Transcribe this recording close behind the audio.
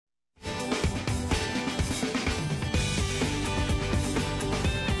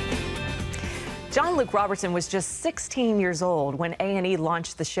John Luke Robertson was just 16 years old when A&E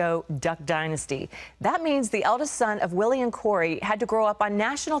launched the show Duck Dynasty. That means the eldest son of Willie and Corey had to grow up on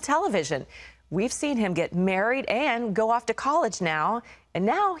national television. We've seen him get married and go off to college now, and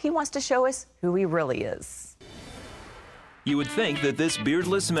now he wants to show us who he really is. You would think that this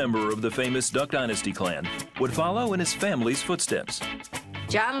beardless member of the famous Duck Dynasty clan would follow in his family's footsteps.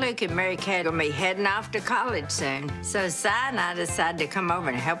 John Luke and Mary Kate will be heading off to college soon, so Si and I decided to come over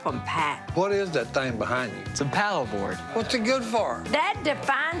and help them pack. What is that thing behind you? It's a paddleboard. What's it good for? That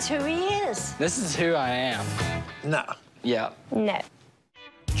defines who he is. This is who I am. No. Yeah. No.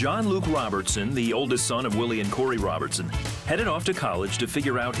 John Luke Robertson, the oldest son of Willie and Corey Robertson, headed off to college to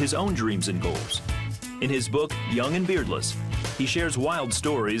figure out his own dreams and goals. In his book, Young and Beardless, he shares wild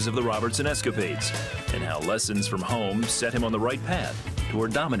stories of the Robertson escapades and how lessons from home set him on the right path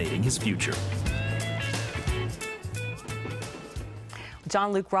toward dominating his future.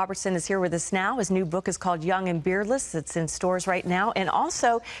 John Luke Robertson is here with us now. His new book is called Young and Beardless. It's in stores right now. And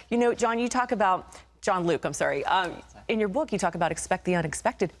also, you know, John Luke, I'm sorry. In your book, you talk about expect the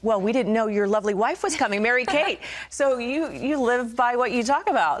unexpected. Well, we didn't know your lovely wife was coming, Mary Kate. So you live by what you talk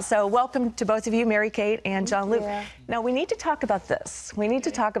about. So welcome to both of you, Mary Kate and John Luke. Yeah. Now, we need to talk about this. We need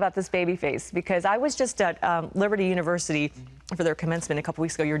to talk about this baby face, because I was just at Liberty University for their commencement a couple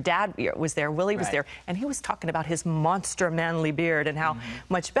weeks ago. Your dad was there, Willie was there, and he was talking about his monster manly beard and how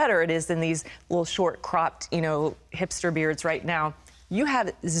much better it is than these little short cropped, you know, hipster beards right now. You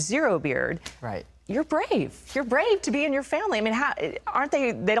have zero beard. Right. You're brave. You're brave to be in your family. I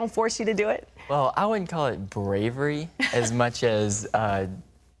mean, they don't force you to do it? Well, I wouldn't call it bravery as much as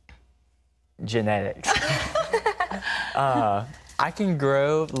genetics. I can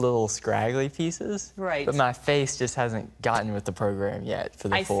grow little scraggly pieces, right? But my face just hasn't gotten with the program yet for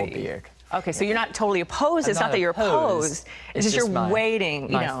the full beard. Okay, so you're not totally opposed. It's not that you're opposed. It's just you're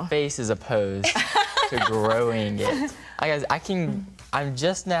waiting, you know. My face is opposed to growing it. I'm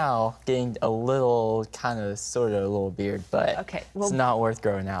just now getting a little, sort of a little beard, but it's not worth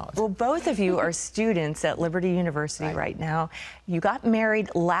growing out. Well, both of you are students at Liberty University right now. You got married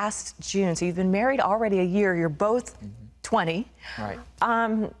last June, so you've been married already a year. You're both 20. Right.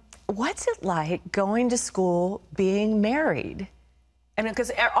 What's it like going to school being married? I mean,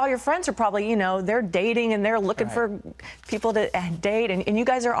 because all your friends are probably, you know, they're dating and they're looking for people to date, and you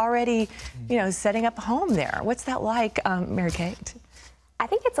guys are already, you know, setting up a home there. What's that like, Mary Kate? I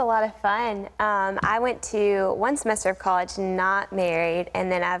think it's a lot of fun. I went to one semester of college not married,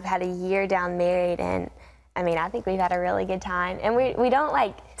 and then I've had a year down married, and I mean, I think we've had a really good time. And we don't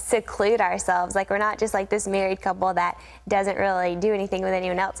like seclude ourselves. Like, we're not just like this married couple that doesn't really do anything with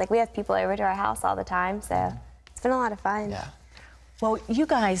anyone else. Like, we have people over to our house all the time, so it's been a lot of fun. Yeah. Well, you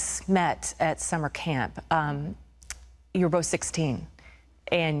guys met at summer camp. You were both 16.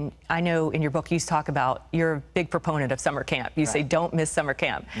 And I know in your book you talk about you're a big proponent of summer camp. You say don't miss summer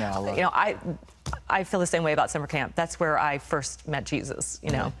camp. No, I love it. I feel the same way about summer camp. That's where I first met Jesus,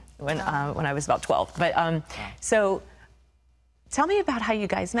 you know, when I was about 12. But so tell me about how you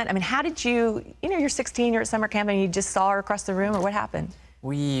guys met. I mean, how did you know, you're 16, you're at summer camp, and you just saw her across the room, or what happened?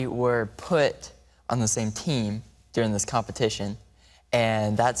 We were put on the same team during this competition,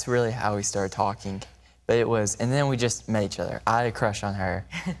 and that's really how we started talking. But and then we just met each other. I had a crush on her.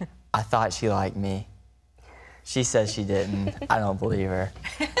 I thought she liked me. She says she didn't. I don't believe her.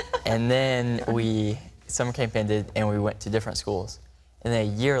 And then summer camp ended and we went to different schools. And then a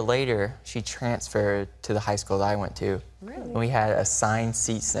year later, she transferred to the high school that I went to. Really? And we had assigned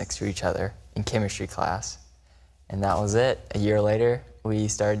seats next to each other in chemistry class. And that was it. A year later, we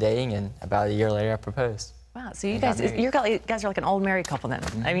started dating, and about a year later, I proposed. Wow, so you guys are like an old married couple then.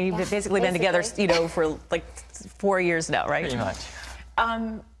 I mean, you've basically been together, you know, for like 4 years now, right? Pretty much.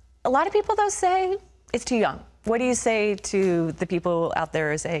 A lot of people, though, say it's too young. What do you say to the people out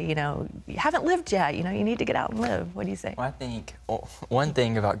there who say, you know, you haven't lived yet, you know, you need to get out and live? What do you say? Well, I think one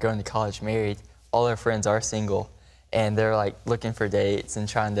thing about going to college married, all our friends are single, and they're like looking for dates and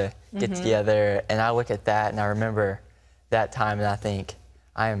trying to get together. And I look at that and I remember that time and I think,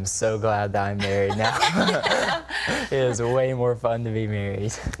 I am so glad that I'm married now. It is way more fun to be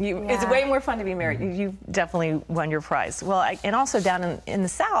married. It's way more fun to be married. You definitely won your prize. Well, and also down in the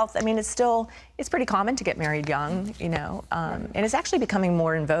South, I mean, it's pretty common to get married young, you know, and it's actually becoming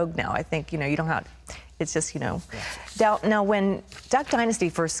more in vogue now. I think, you know, you don't have, it's just, you know. Now, when Duck Dynasty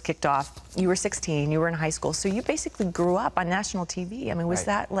first kicked off, you were 16, you were in high school, so you basically grew up on national TV. I mean, was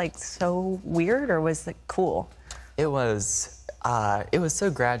that like so weird, or was it cool? It was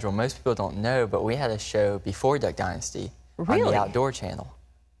so gradual. Most people don't know, but we had a show before Duck Dynasty on the Outdoor Channel.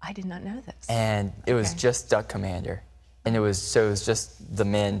 I did not know this. And it was just Duck Commander. And it was just the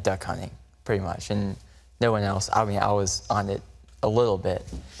men duck hunting, pretty much, and no one else. I mean, I was on it a little bit,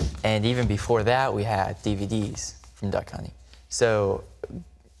 and even before that, we had DVDs from duck hunting. So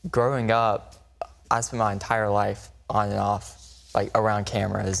growing up, I spent my entire life on and off, like around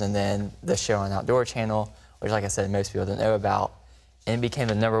cameras, and then the show on Outdoor Channel, which, like I said, most people don't know about, and it became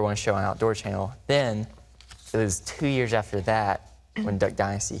the #1 show on Outdoor Channel. Then it was 2 years after that when Duck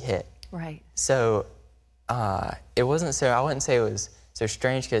Dynasty hit. Right. So it wasn't so, I wouldn't say it was so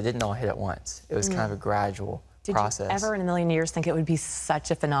strange because it didn't all hit at once. It was kind of a gradual process. Did you ever in a million years think it would be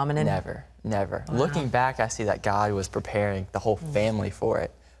such a phenomenon? Never, never. Wow. Looking back, I see that God was preparing the whole family for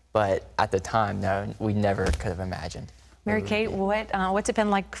it. But at the time, no, we never could have imagined. Mary Kate, what's it been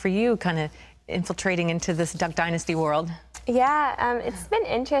like for you kind of infiltrating into this Duck Dynasty world? Yeah, it's been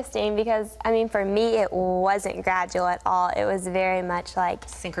interesting because, I mean, for me, it wasn't gradual at all. It was very much like...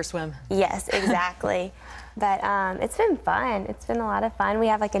 Sink or swim. Yes, exactly. But it's been fun. It's been a lot of fun. We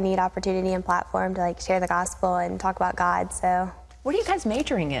have like a neat opportunity and platform to like share the gospel and talk about God, so. What are you guys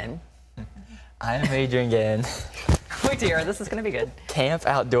majoring in? I'm majoring in... Oh dear, this is going to be good. Camp,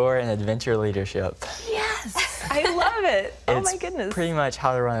 outdoor, and adventure leadership. Yes, I love it. Oh my goodness. It's pretty much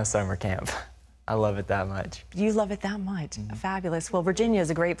how to run a summer camp. I love it that much. You love it that much. Fabulous. Well, Virginia is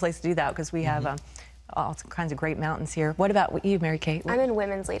a great place to do that because we have all kinds of great mountains here. What about you, Mary Kate? I'm in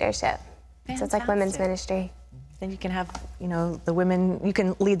women's leadership. Fantastic. So it's like women's ministry. Then you can have, you know, the women, you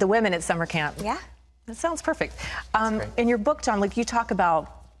can lead the women at summer camp. Yeah. That sounds perfect. In your book, John Luke, you talk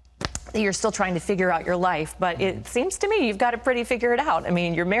about that you're still trying to figure out your life, but it seems to me you've got it pretty figured out. I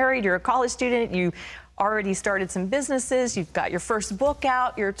mean, you're married, you're a college student, you already started some businesses, you've got your first book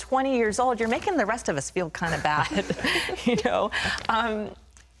out, you're 20 years old, you're making the rest of us feel kind of bad, you know. I'm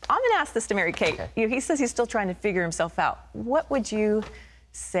gonna ask this to Mary Kate. Okay. He says he's still trying to figure himself out. What would you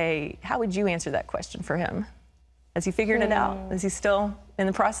say, how would you answer that question for him? Has he figured it out? Is he still in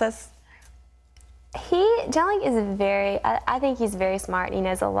the process? John Luke is I think he's very smart and he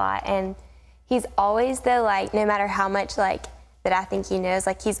knows a lot, and he's always though, like, no matter how much like that I think he knows,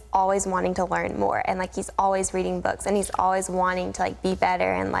 like he's always wanting to learn more, and like he's always reading books, and he's always wanting to like be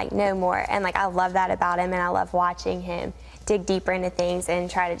better and like know more, and like I love that about him, and I love watching him dig deeper into things and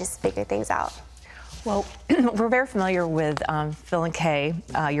try to just figure things out. Well, we're very familiar with Phil and Kay,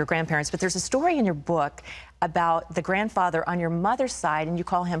 your grandparents, but there's a story in your book about the grandfather on your mother's side, and you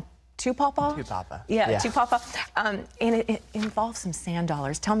call him Two-Papa? Two-Papa. Yeah, Two-Papa. And it involves some sand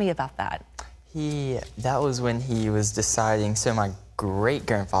dollars. Tell me about that. That was when he was deciding, so my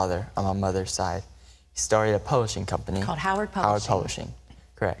great-grandfather on my mother's side, he started a publishing company. Called Howard Publishing. Howard Publishing,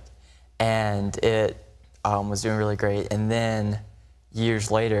 correct. And it was doing really great. And then years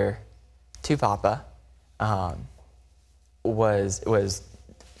later, Two-Papa was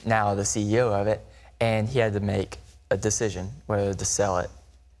now the CEO of it, and he had to make a decision whether to sell it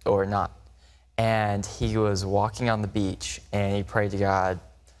or not. And he was walking on the beach and he prayed to God.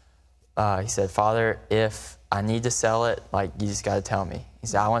 He said, Father, if I need to sell it, like, you just got to tell me. He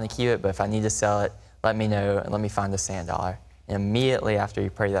said, I want to keep it, but if I need to sell it, let me know and let me find a sand dollar. And immediately after he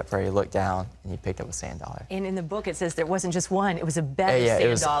prayed that prayer, he looked down and he picked up a sand dollar. And in the book it says there wasn't just one, it was a bed of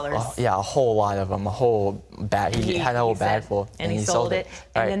sand dollars. Yeah, a whole lot of them, a whole bag. He had a whole bag full. And he sold it.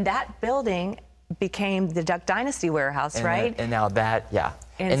 And then that building became the Duck Dynasty warehouse, right? And now that, yeah.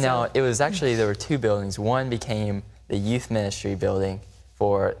 And now it was actually, there were two buildings. One became the youth ministry building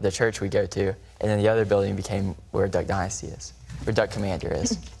for the church we go to, and then the other building became where Duck Dynasty is, where Duck Commander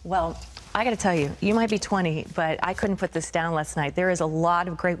is. Well, I got to tell you, you might be 20, but I couldn't put this down last night. There is a lot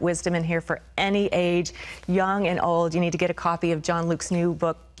of great wisdom in here for any age, young and old. You need to get a copy of John Luke's new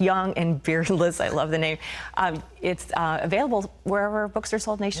book, Young and Beardless. I love the name. It's available wherever books are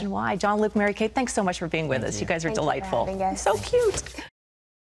sold nationwide. John Luke, Mary Kate, thanks so much for being with us. You guys are delightful. Thank you for having us. So cute.